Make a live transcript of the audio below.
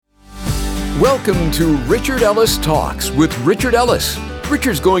Welcome to Richard Ellis Talks with Richard Ellis.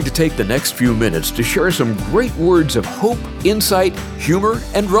 Richard's going to take the next few minutes to share some great words of hope, insight, humor,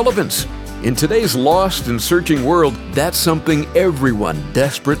 and relevance. In today's lost and searching world, that's something everyone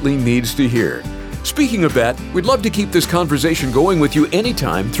desperately needs to hear. Speaking of that, we'd love to keep this conversation going with you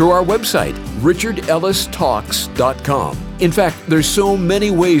anytime through our website, richardellistalks.com. In fact, there's so many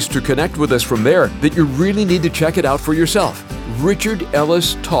ways to connect with us from there that you really need to check it out for yourself,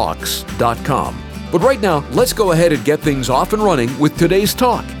 richardellistalks.com. But right now, let's go ahead and get things off and running with today's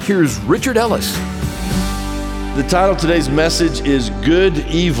talk. Here's Richard Ellis. The title of today's message is Good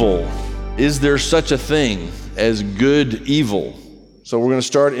Evil. Is there such a thing as good evil? So we're going to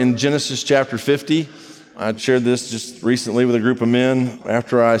start in Genesis chapter 50. I shared this just recently with a group of men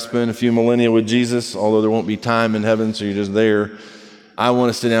after I spent a few millennia with Jesus, although there won't be time in heaven, so you're just there. I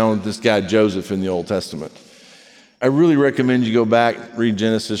want to sit down with this guy Joseph in the Old Testament. I really recommend you go back, read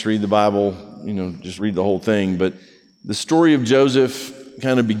Genesis, read the Bible, just read the whole thing. But the story of Joseph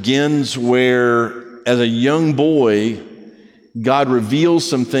kind of begins where, as a young boy, God reveals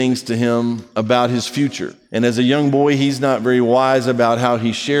some things to him about his future. And as a young boy, he's not very wise about how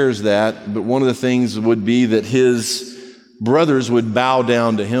he shares that. But one of the things would be that his brothers would bow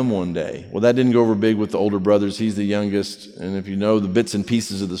down to him one day. Well, that didn't go over big with the older brothers. He's the youngest. And if you know the bits and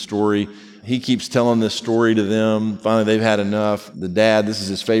pieces of the story, he keeps telling this story to them. Finally, they've had enough. The dad, this is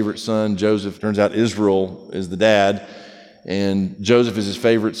his favorite son, Joseph. Turns out Israel is the dad. And Joseph is his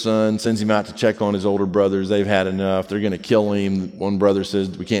favorite son, sends him out to check on his older brothers. They've had enough. They're going to kill him. One brother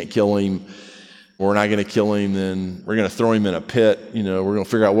says, we can't kill him. We're not going to kill him. Then we're going to throw him in a pit. We're going to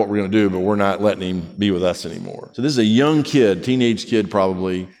figure out what we're going to do, but we're not letting him be with us anymore. So this is a young kid, teenage kid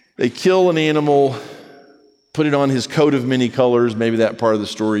probably. They kill an animal, put it on his coat of many colors. Maybe that part of the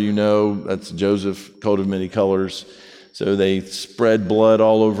story that's Joseph, coat of many colors. So they spread blood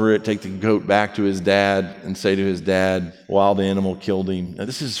all over it, take the goat back to his dad and say to his dad, wild animal killed him. Now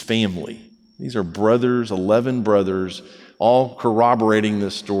this is family. These are brothers, 11 brothers, all corroborating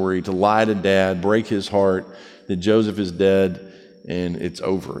this story to lie to dad, break his heart that Joseph is dead and it's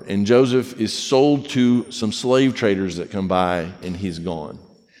over. And Joseph is sold to some slave traders that come by and he's gone.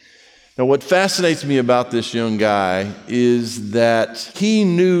 Now, what fascinates me about this young guy is that he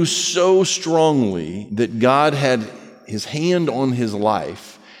knew so strongly that God had his hand on his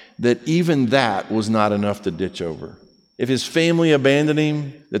life that even that was not enough to ditch over. If his family abandoned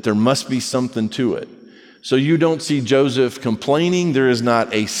him, that there must be something to it. So you don't see Joseph complaining. There is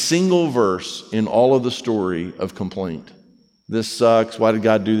not a single verse in all of the story of complaint. This sucks. Why did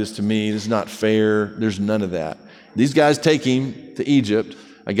God do this to me? This is not fair. There's none of that. These guys take him to Egypt.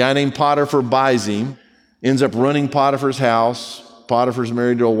 A guy named Potiphar buys him, ends up running Potiphar's house. Potiphar's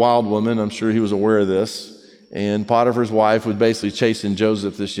married to a wild woman. I'm sure he was aware of this. And Potiphar's wife was basically chasing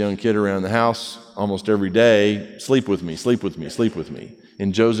Joseph, this young kid, around the house almost every day. Sleep with me, sleep with me, sleep with me.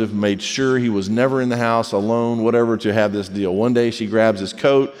 And Joseph made sure he was never in the house alone, whatever, to have this deal. One day she grabs his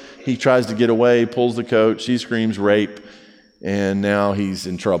coat. He tries to get away, pulls the coat. She screams rape. And now he's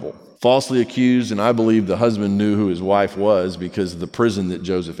in trouble. Falsely accused, and I believe the husband knew who his wife was because of the prison that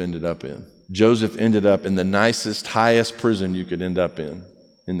Joseph ended up in. Joseph ended up in the nicest, highest prison you could end up in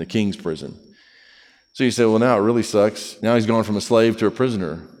the king's prison. So you say, well, now it really sucks. Now he's gone from a slave to a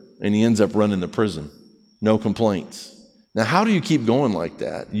prisoner, and he ends up running the prison. No complaints. Now, how do you keep going like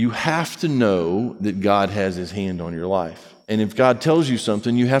that? You have to know that God has his hand on your life. And if God tells you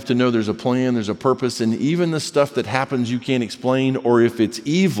something, you have to know there's a plan, there's a purpose, and even the stuff that happens you can't explain, or if it's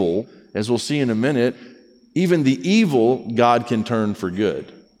evil, as we'll see in a minute, even the evil, God can turn for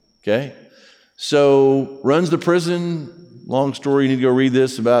good. Okay? So, runs the prison. Long story, you need to go read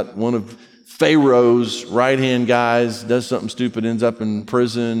this about one of Pharaoh's right-hand guys, does something stupid, ends up in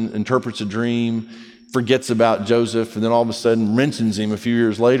prison, interprets a dream, forgets about Joseph, and then all of a sudden mentions him a few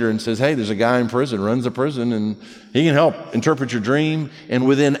years later and says, hey, there's a guy in prison, runs the prison, and he can help interpret your dream. And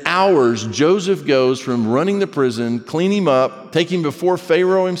within hours, Joseph goes from running the prison, clean him up, take him before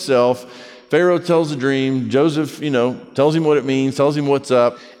Pharaoh himself. Pharaoh tells the dream. Joseph, tells him what it means, tells him what's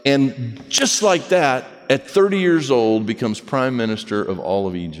up. And just like that, at 30 years old, becomes prime minister of all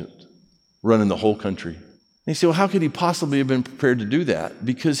of Egypt, running the whole country. And you say, well, how could he possibly have been prepared to do that?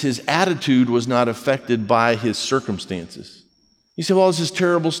 Because his attitude was not affected by his circumstances. You say, well, this is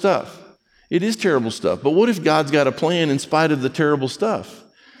terrible stuff. It is terrible stuff. But what if God's got a plan in spite of the terrible stuff?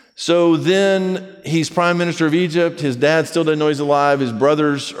 So then he's prime minister of Egypt. His dad still doesn't know he's alive. His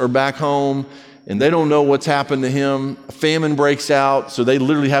brothers are back home, and they don't know what's happened to him. A famine breaks out, so they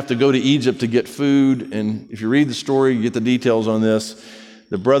literally have to go to Egypt to get food. And if you read the story, you get the details on this.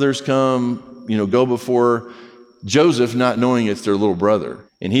 The brothers come, go before Joseph, not knowing it's their little brother,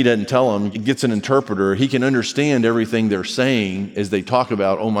 and he doesn't tell them, he gets an interpreter. He can understand everything they're saying as they talk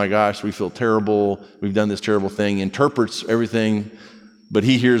about, oh my gosh, we feel terrible, we've done this terrible thing, interprets everything, but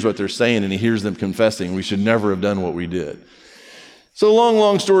he hears what they're saying and he hears them confessing, we should never have done what we did. So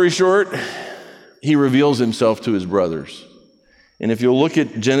long story short, he reveals himself to his brothers. And if you'll look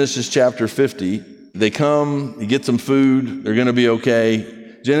at Genesis chapter 50, they come, he gets some food, they're going to be okay.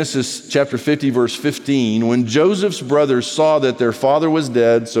 Genesis chapter 50, verse 15, when Joseph's brothers saw that their father was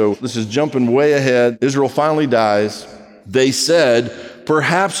dead, so this is jumping way ahead, Israel finally dies, they said,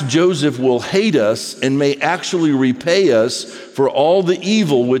 perhaps Joseph will hate us and may actually repay us for all the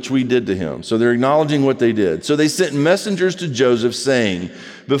evil which we did to him. So they're acknowledging what they did. So they sent messengers to Joseph saying,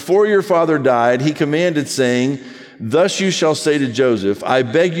 before your father died, he commanded saying, thus you shall say to Joseph, I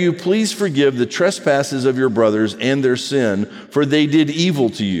beg you, please forgive the trespasses of your brothers and their sin, for they did evil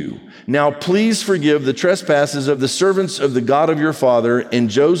to you. Now please forgive the trespasses of the servants of the God of your father. And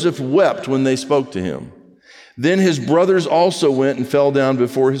Joseph wept when they spoke to him. Then his brothers also went and fell down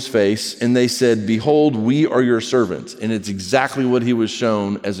before his face, and they said, behold, we are your servants. And it's exactly what he was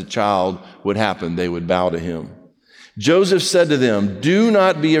shown as a child would happen. They would bow to him. Joseph said to them, do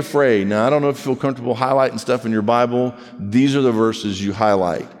not be afraid. Now, I don't know if you feel comfortable highlighting stuff in your Bible. These are the verses you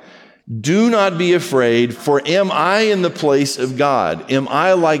highlight. Do not be afraid, for am I in the place of God? Am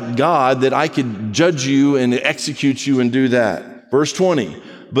I like God that I could judge you and execute you and do that? Verse 20,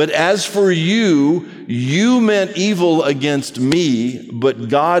 but as for you, you meant evil against me, but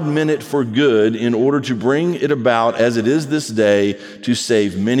God meant it for good in order to bring it about as it is this day to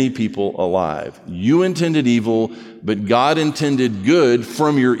save many people alive. You intended evil, but God intended good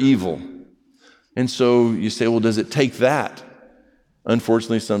from your evil. And so you say, well, does it take that?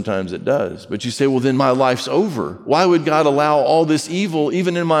 Unfortunately, sometimes it does. But you say, well, then my life's over. Why would God allow all this evil,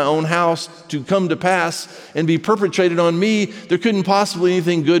 even in my own house, to come to pass and be perpetrated on me? There couldn't possibly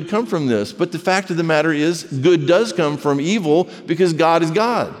anything good come from this. But the fact of the matter is, good does come from evil because God is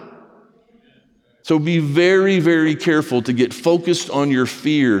God. So be very, very careful to get focused on your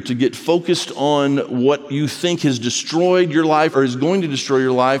fear, to get focused on what you think has destroyed your life or is going to destroy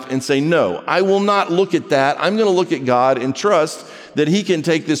your life, and say, no, I will not look at that. I'm going to look at God and trust that he can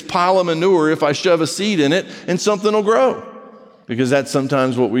take this pile of manure if I shove a seed in it and something will grow. Because that's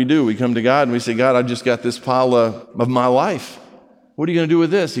sometimes what we do. We come to God and we say, God, I just got this pile of my life. What are you going to do with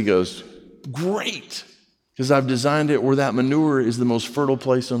this? He goes, great. Because I've designed it where that manure is the most fertile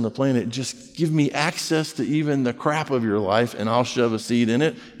place on the planet. Just give me access to even the crap of your life and I'll shove a seed in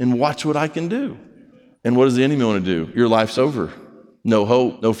it and watch what I can do. And what does the enemy want to do? Your life's over. No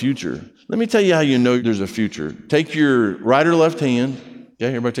hope, no future. Let me tell you how you know there's a future. Take your right or left hand. Yeah,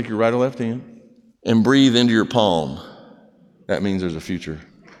 everybody take your right or left hand and breathe into your palm. That means there's a future.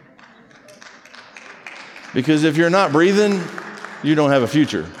 Because if you're not breathing, you don't have a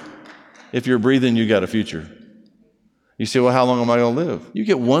future. If you're breathing, you got a future. You say, well, how long am I going to live? You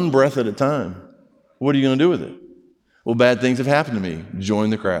get one breath at a time. What are you going to do with it? Well, bad things have happened to me. Join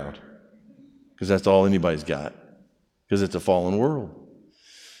the crowd. Because that's all anybody's got. Because it's a fallen world.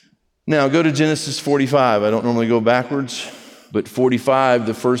 Now, go to Genesis 45. I don't normally go backwards. But 45,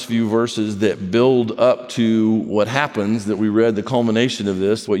 the first few verses that build up to what happens that we read, the culmination of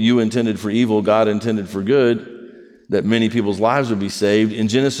this, what you intended for evil, God intended for good, that many people's lives would be saved. In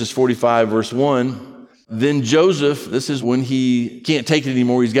Genesis 45, verse 1, then Joseph, this is when he can't take it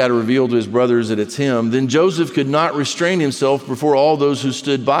anymore, he's got to reveal to his brothers that it's him. Then Joseph could not restrain himself before all those who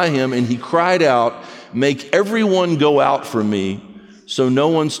stood by him, and he cried out, make everyone go out from me. So no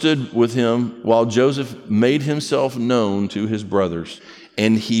one stood with him while Joseph made himself known to his brothers.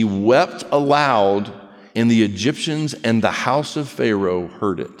 And he wept aloud, and the Egyptians and the house of Pharaoh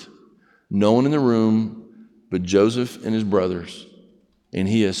heard it. No one in the room but Joseph and his brothers. And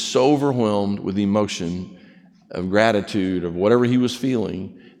he is so overwhelmed with emotion of gratitude, of whatever he was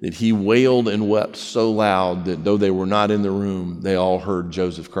feeling, that he wailed and wept so loud that though they were not in the room, they all heard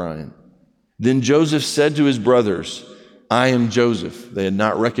Joseph crying. Then Joseph said to his brothers, I am Joseph. They had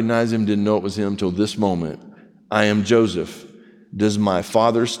not recognized him, didn't know it was him till this moment. I am Joseph. Does my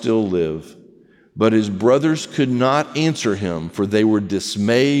father still live? But his brothers could not answer him, for they were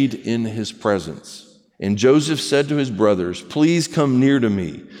dismayed in his presence. And Joseph said to his brothers, please come near to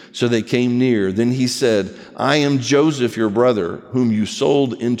me. So they came near. Then he said, I am Joseph, your brother, whom you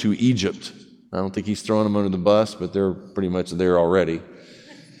sold into Egypt. I don't think he's throwing them under the bus, but they're pretty much there already.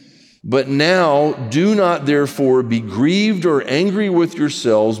 But now do not therefore be grieved or angry with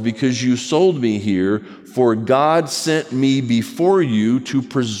yourselves because you sold me here, for God sent me before you to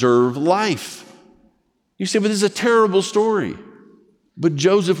preserve life. You say, but this is a terrible story. But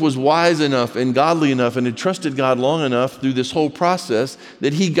Joseph was wise enough and godly enough and had trusted God long enough through this whole process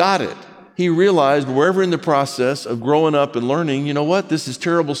that he got it. He realized wherever in the process of growing up and learning, you know what, this is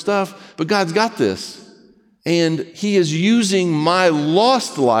terrible stuff, but God's got this. And he is using my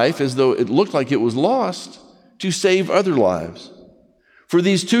lost life, as though it looked like it was lost, to save other lives. For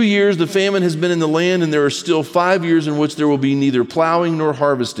these 2 years, the famine has been in the land, and there are still 5 years in which there will be neither plowing nor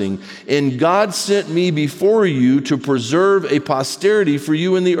harvesting. And God sent me before you to preserve a posterity for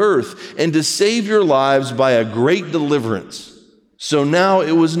you in the earth, and to save your lives by a great deliverance. So now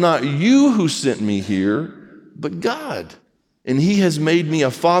it was not you who sent me here, but God. And he has made me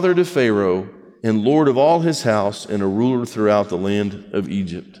a father to Pharaoh, and lord of all his house, and a ruler throughout the land of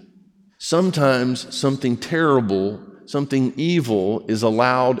Egypt. Sometimes something terrible, something evil is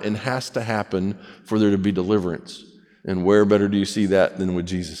allowed and has to happen for there to be deliverance. And where better do you see that than with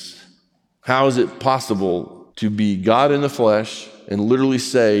Jesus? How is it possible to be God in the flesh and literally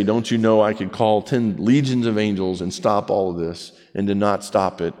say, don't you know I could call 10 legions of angels and stop all of this, and to not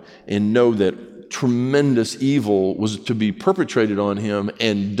stop it, and know that tremendous evil was to be perpetrated on him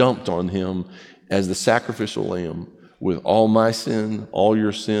and dumped on him as the sacrificial lamb, with all my sin, all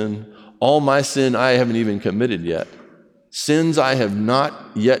your sin, all my sin I haven't even committed yet. Sins I have not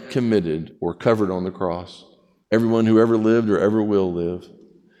yet committed were covered on the cross. Everyone who ever lived or ever will live.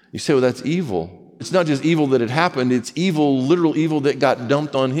 You say, well, that's evil. It's not just evil that it happened, it's evil, literal evil that got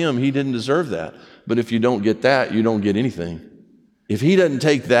dumped on him. He didn't deserve that. But if you don't get that, you don't get anything. If he doesn't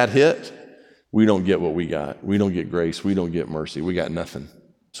take that hit, we don't get what we got. We don't get grace. We don't get mercy. We got nothing.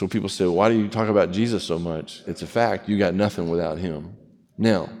 So people say, why do you talk about Jesus so much? It's a fact. You got nothing without him.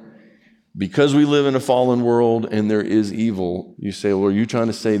 Now, because we live in a fallen world and there is evil, you say, well, are you trying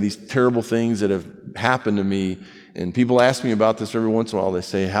to say these terrible things that have happened to me? And people ask me about this every once in a while. They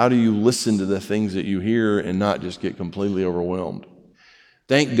say, how do you listen to the things that you hear and not just get completely overwhelmed?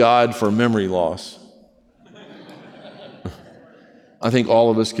 Thank God for memory loss. I think all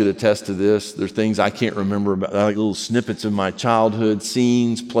of us could attest to this. There's things I can't remember about, like little snippets of my childhood,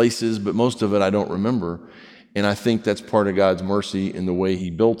 scenes, places, but most of it I don't remember. And I think that's part of God's mercy in the way he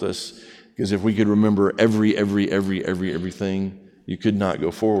built us. Because if we could remember everything, you could not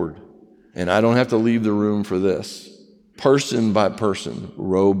go forward. And I don't have to leave the room for this. Person by person,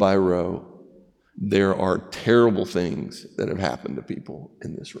 row by row, there are terrible things that have happened to people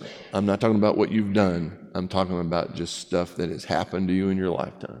in this room. I'm not talking about what you've done. I'm talking about just stuff that has happened to you in your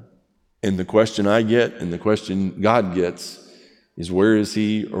lifetime. And the question I get and the question God gets is, where is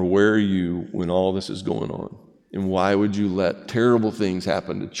he or where are you when all this is going on? And why would you let terrible things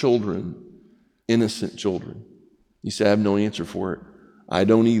happen to children, innocent children? You say, I have no answer for it. I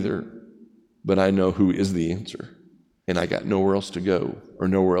don't either, but I know who is the answer. And I got nowhere else to go or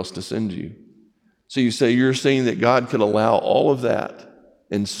nowhere else to send you. So you say, you're saying that God could allow all of that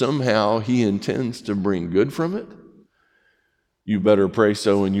and somehow he intends to bring good from it? You better pray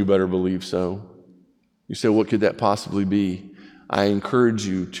so and you better believe so. You say, what could that possibly be? I encourage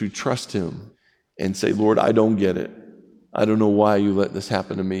you to trust him and say, Lord, I don't get it. I don't know why you let this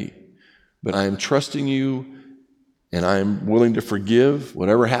happen to me, but I am trusting you and I am willing to forgive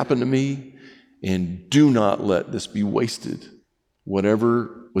whatever happened to me, and do not let this be wasted.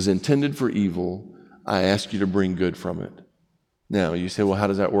 Whatever was intended for evil, I ask you to bring good from it. Now, you say, well, how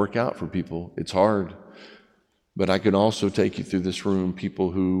does that work out for people? It's hard. But I can also take you through this room,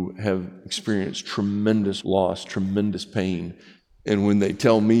 people who have experienced tremendous loss, tremendous pain. And when they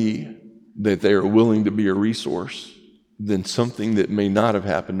tell me that they are willing to be a resource, then something that may not have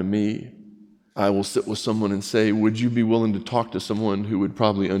happened to me, I will sit with someone and say, would you be willing to talk to someone who would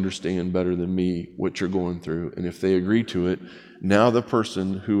probably understand better than me what you're going through? And if they agree to it, now the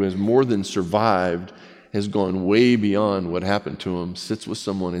person who has more than survived, has gone way beyond what happened to him, sits with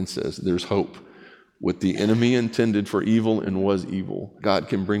someone and says, there's hope. What the enemy intended for evil and was evil, God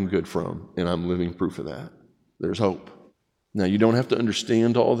can bring good from, and I'm living proof of that. There's hope. Now, you don't have to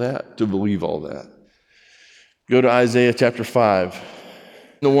understand all that to believe all that. Go to Isaiah chapter 5.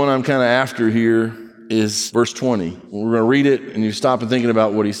 The one I'm kind of after here is verse 20. We're going to read it, and you stop and thinking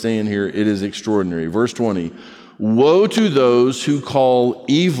about what he's saying here. It is extraordinary. Verse 20. Woe to those who call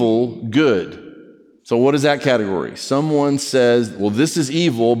evil good. So what is that category? Someone says, well, this is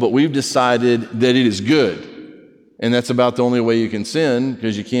evil, but we've decided that it is good. And that's about the only way you can sin,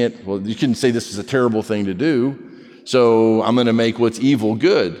 because you couldn't say this is a terrible thing to do. So I'm going to make what's evil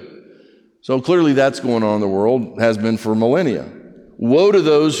good. So clearly that's going on in the world, has been for millennia. Woe to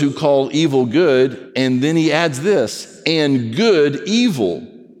those who call evil good. And then he adds this, and good evil.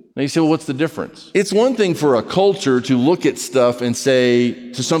 Now Now you say, well, what's the difference? It's one thing for a culture to look at stuff and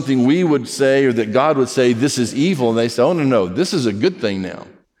say to something we would say or that God would say, this is evil. And they say, oh, no, this is a good thing now.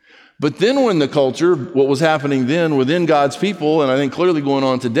 But then when the culture, what was happening then within God's people, and I think clearly going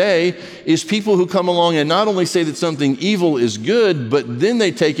on today, is people who come along and not only say that something evil is good, but then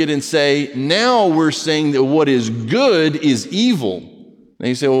they take it and say, now we're saying that what is good is evil. And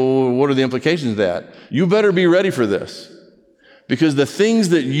you say, well, what are the implications of that? You better be ready for this. Because the things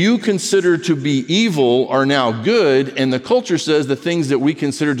that you consider to be evil are now good, and the culture says the things that we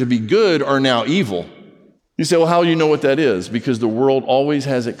consider to be good are now evil. You say, well, how do you know what that is? Because the world always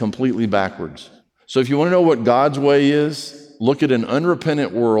has it completely backwards. So if you want to know what God's way is, look at an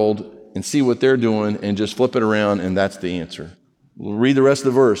unrepentant world and see what they're doing and just flip it around, and that's the answer. We'll read the rest of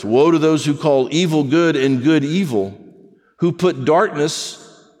the verse. Woe to those who call evil good and good evil, who put darkness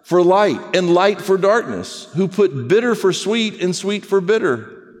for light and light for darkness, who put bitter for sweet and sweet for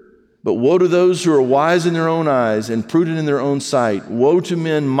bitter. But woe to those who are wise in their own eyes and prudent in their own sight. Woe to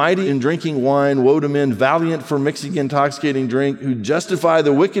men mighty in drinking wine. Woe to men valiant for mixing intoxicating drink, who justify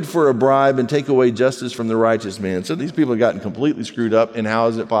the wicked for a bribe and take away justice from the righteous man. So these people have gotten completely screwed up, and how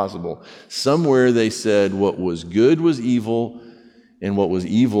is it possible? Somewhere they said what was good was evil and what was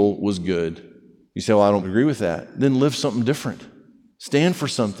evil was good. You say, well, I don't agree with that. Then live something different. Stand for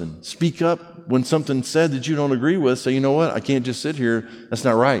something. Speak up when something's said that you don't agree with. Say, you know what? I can't just sit here. That's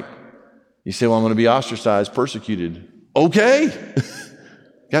not right. You say, well, I'm going to be ostracized, persecuted. Okay.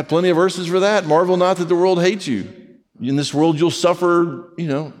 Got plenty of verses for that. Marvel not that the world hates you. In this world, you'll suffer,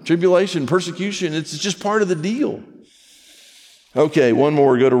 tribulation, persecution. It's just part of the deal. Okay, one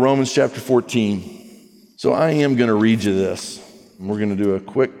more. Go to Romans chapter 14. So I am going to read you this. We're going to do a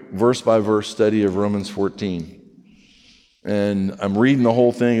quick verse-by-verse study of Romans 14. And I'm reading the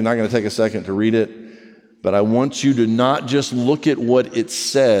whole thing. I'm not going to take a second to read it. But I want you to not just look at what it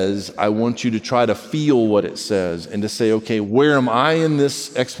says. I want you to try to feel what it says and to say, okay, where am I in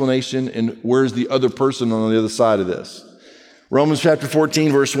this explanation and where's the other person on the other side of this? Romans chapter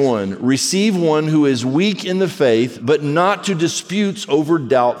 14, verse 1. Receive one who is weak in the faith, but not to disputes over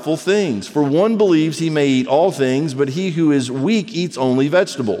doubtful things. For one believes he may eat all things, but he who is weak eats only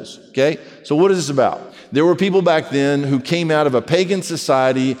vegetables. Okay? So what is this about? There were people back then who came out of a pagan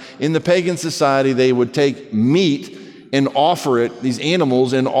society. In the pagan society, they would take meat and offer it, these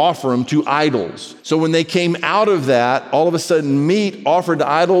animals, and offer them to idols. So when they came out of that, all of a sudden meat offered to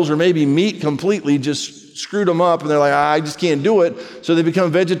idols, or maybe meat completely just screwed them up, and they're like, I just can't do it. So they become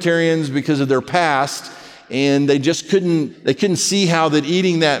vegetarians because of their past, and they couldn't see how that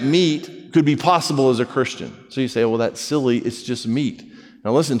eating that meat could be possible as a Christian. So you say, well, that's silly, it's just meat.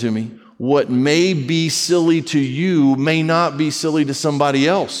 Now listen to me. What may be silly to you may not be silly to somebody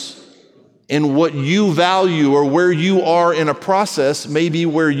else. And what you value or where you are in a process may be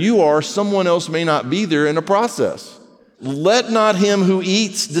where you are. Someone else may not be there in a process. Let not him who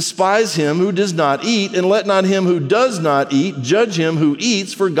eats despise him who does not eat, and let not him who does not eat judge him who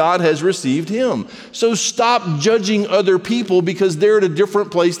eats, for God has received him. So stop judging other people because they're at a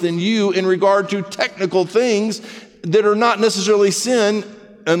different place than you in regard to technical things that are not necessarily sin,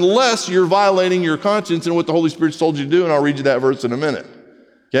 unless you're violating your conscience and what the Holy Spirit's told you to do, and I'll read you that verse in a minute.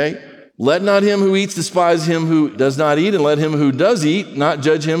 Okay? Let not him who eats despise him who does not eat, and let him who does eat not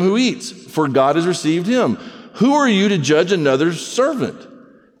judge him who eats, for God has received him. Who are you to judge another's servant?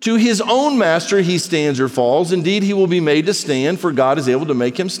 To his own master he stands or falls. Indeed, he will be made to stand, for God is able to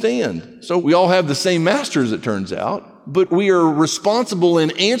make him stand. So we all have the same master, as it turns out, but we are responsible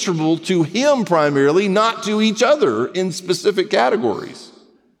and answerable to him primarily, not to each other in specific categories.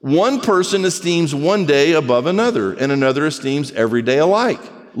 One person esteems one day above another, and another esteems every day alike.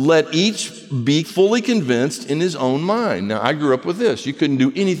 Let each be fully convinced in his own mind. Now, I grew up with this. You couldn't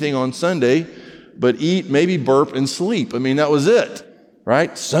do anything on Sunday but eat, maybe burp, and sleep. I mean, that was it,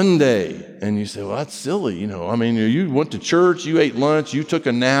 right? Sunday. And you say, well, that's silly. You went to church, you ate lunch, you took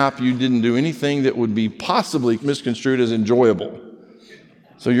a nap, you didn't do anything that would be possibly misconstrued as enjoyable.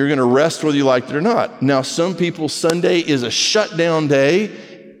 So you're going to rest whether you like it or not. Now, some people, Sunday is a shutdown day.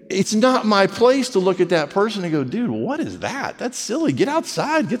 It's not my place to look at that person and go, dude, what is that? That's silly. Get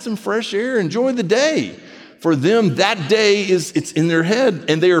outside, get some fresh air, enjoy the day. For them, that day it's in their head,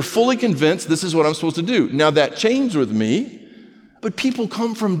 and they are fully convinced this is what I'm supposed to do. Now, that changed with me, but people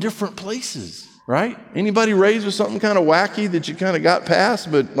come from different places, right? Anybody raised with something kind of wacky that you kind of got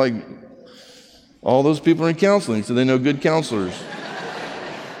past, but like all those people are in counseling, so they know good counselors.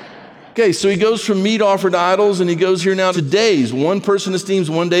 Okay, so he goes from meat offered to idols, and he goes here now to days. One person esteems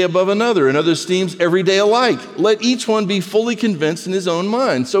one day above another, another esteems every day alike. Let each one be fully convinced in his own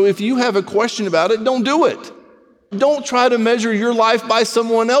mind. So if you have a question about it, don't do it. Don't try to measure your life by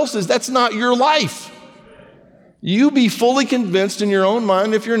someone else's. That's not your life. You be fully convinced in your own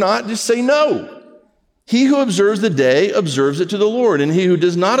mind. If you're not, just say no. He who observes the day observes it to the Lord, and he who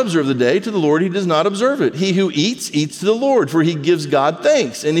does not observe the day to the Lord, he does not observe it. He who eats, eats to the Lord, for he gives God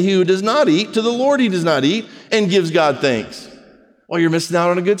thanks. And he who does not eat, to the Lord he does not eat, and gives God thanks. Well, you're missing out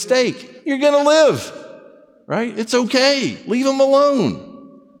on a good steak. You're going to live, right? It's okay. Leave him alone.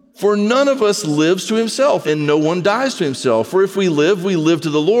 For none of us lives to himself, and no one dies to himself. For if we live to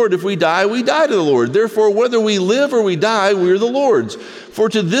the Lord. If we die to the Lord. Therefore, whether we live or we die, we are the Lord's. For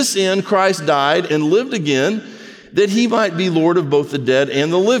to this end Christ died and lived again, that he might be Lord of both the dead and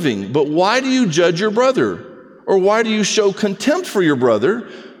the living. But why do you judge your brother? Or why do you show contempt for your brother?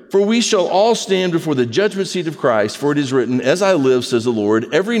 For we shall all stand before the judgment seat of Christ. For it is written, as I live, says the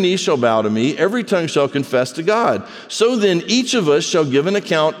Lord, every knee shall bow to me, every tongue shall confess to God. So then each of us shall give an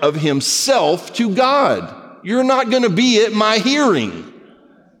account of himself to God. You're not going to be at my hearing.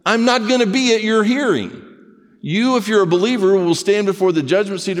 I'm not going to be at your hearing. You, if you're a believer, will stand before the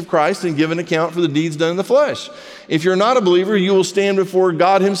judgment seat of Christ and give an account for the deeds done in the flesh. If you're not a believer, you will stand before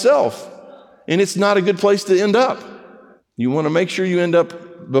God himself. And it's not a good place to end up. You want to make sure you end up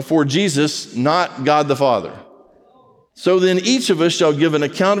before Jesus, not God the Father. So then each of us shall give an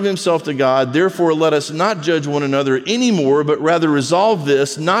account of himself to God. Therefore, let us not judge one another anymore, but rather resolve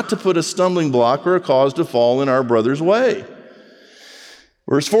this, not to put a stumbling block or a cause to fall in our brother's way.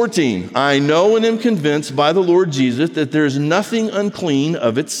 Verse 14, I know and am convinced by the Lord Jesus that there is nothing unclean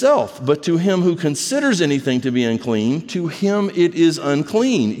of itself, but to him who considers anything to be unclean, to him it is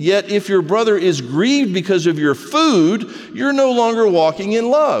unclean. Yet if your brother is grieved because of your food, you're no longer walking in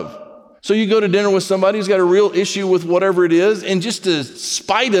love. So you go to dinner with somebody who's got a real issue with whatever it is, and just to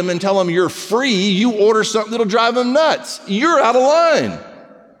spite him and tell him you're free, you order something that'll drive him nuts. You're out of line.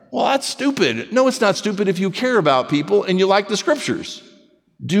 Well, that's stupid. No, it's not stupid if you care about people and you like the scriptures.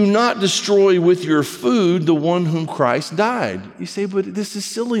 Do not destroy with your food the one whom Christ died. You say, but this is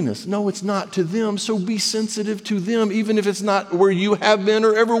silliness. No, it's not to them. So be sensitive to them, even if it's not where you have been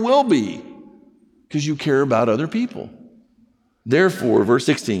or ever will be, because you care about other people. Therefore, verse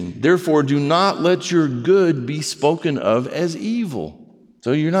 16, therefore do not let your good be spoken of as evil.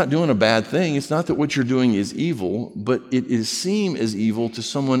 So you're not doing a bad thing. It's not that what you're doing is evil, but it is seen as evil to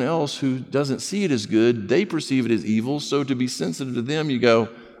someone else who doesn't see it as good. They perceive it as evil. So to be sensitive to them, you go,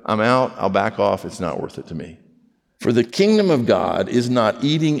 I'm out, I'll back off. It's not worth it to me. For the kingdom of God is not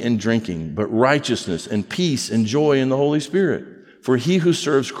eating and drinking, but righteousness and peace and joy in the Holy Spirit. For he who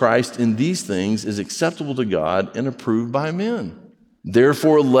serves Christ in these things is acceptable to God and approved by men.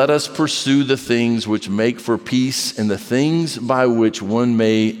 Therefore, let us pursue the things which make for peace and the things by which one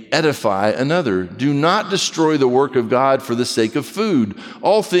may edify another. Do not destroy the work of God for the sake of food.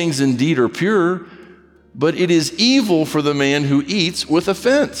 All things indeed are pure, but it is evil for the man who eats with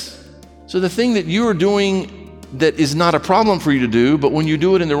offense. So the thing that you are doing that is not a problem for you to do, but when you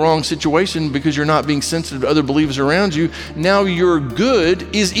do it in the wrong situation because you're not being sensitive to other believers around you, now your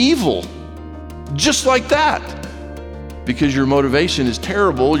good is evil. Just like that. Because your motivation is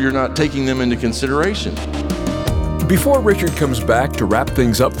terrible, you're not taking them into consideration. Before Richard comes back to wrap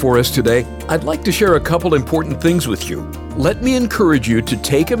things up for us today, I'd like to share a couple important things with you. Let me encourage you to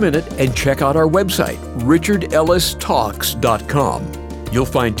take a minute and check out our website, richardellistalks.com. You'll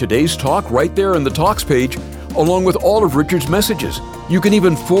find today's talk right there on the Talks page, along with all of Richard's messages. You can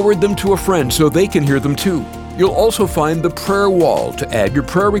even forward them to a friend so they can hear them too. You'll also find the prayer wall to add your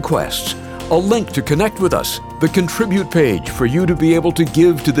prayer requests, a link to connect with us, the contribute page for you to be able to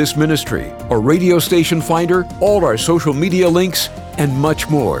give to this ministry, a radio station finder, all our social media links, and much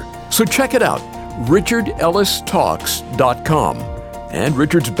more. So check it out, richardellistalks.com. And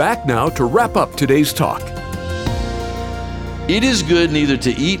Richard's back now to wrap up today's talk. It is good neither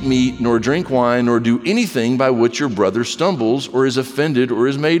to eat meat, nor drink wine, nor do anything by which your brother stumbles, or is offended, or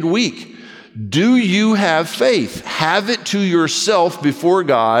is made weak. Do you have faith? Have it to yourself before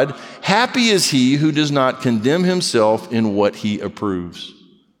God. Happy is he who does not condemn himself in what he approves.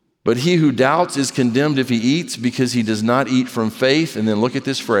 But he who doubts is condemned if he eats, because he does not eat from faith. And then look at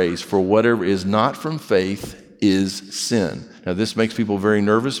this phrase, for whatever is not from faith is sin. Now this makes people very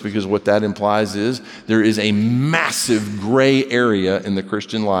nervous, because what that implies is there is a massive gray area in the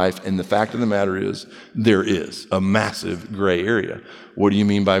Christian life. And the fact of the matter is there is a massive gray area. What do you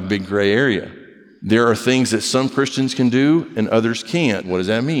mean by big gray area? There are things that some Christians can do and others can't. What does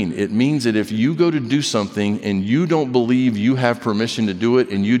that mean? It means that if you go to do something and you don't believe you have permission to do it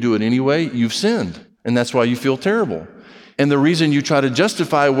and you do it anyway, you've sinned. And that's why you feel terrible. And the reason you try to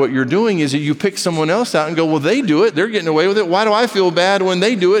justify what you're doing is that you pick someone else out and go, well, they do it. They're getting away with it. Why do I feel bad when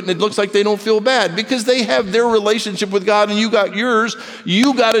they do it? And it looks like they don't feel bad because they have their relationship with God and you got yours.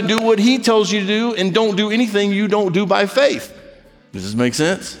 You got to do what he tells you to do and don't do anything you don't do by faith. Does this make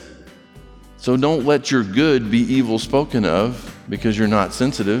sense? So don't let your good be evil spoken of because you're not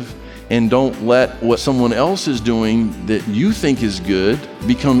sensitive. And don't let what someone else is doing that you think is good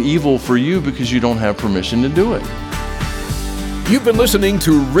become evil for you because you don't have permission to do it. You've been listening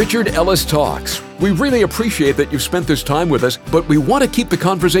to Richard Ellis Talks. We really appreciate that you've spent this time with us, but we want to keep the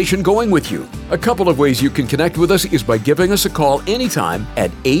conversation going with you. A couple of ways you can connect with us is by giving us a call anytime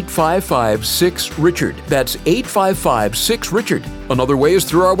at 855-6-RICHARD. That's 855-6-RICHARD. Another way is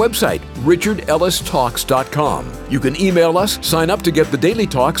through our website, richardellistalks.com. You can email us, sign up to get the daily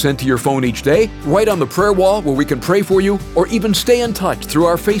talk sent to your phone each day, write on the prayer wall where we can pray for you, or even stay in touch through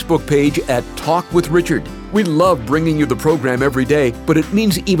our Facebook page at Talk with Richard. We love bringing you the program every day, but it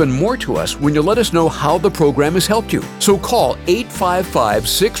means even more to us when you let us know how the program has helped you. So call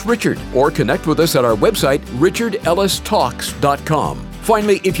 855-6-RICHARD or connect with us at our website, richardellistalks.com.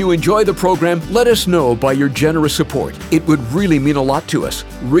 Finally, if you enjoy the program, let us know by your generous support. It would really mean a lot to us.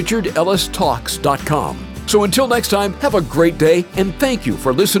 richardellistalks.com. So until next time, have a great day, and thank you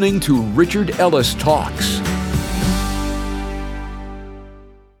for listening to Richard Ellis Talks.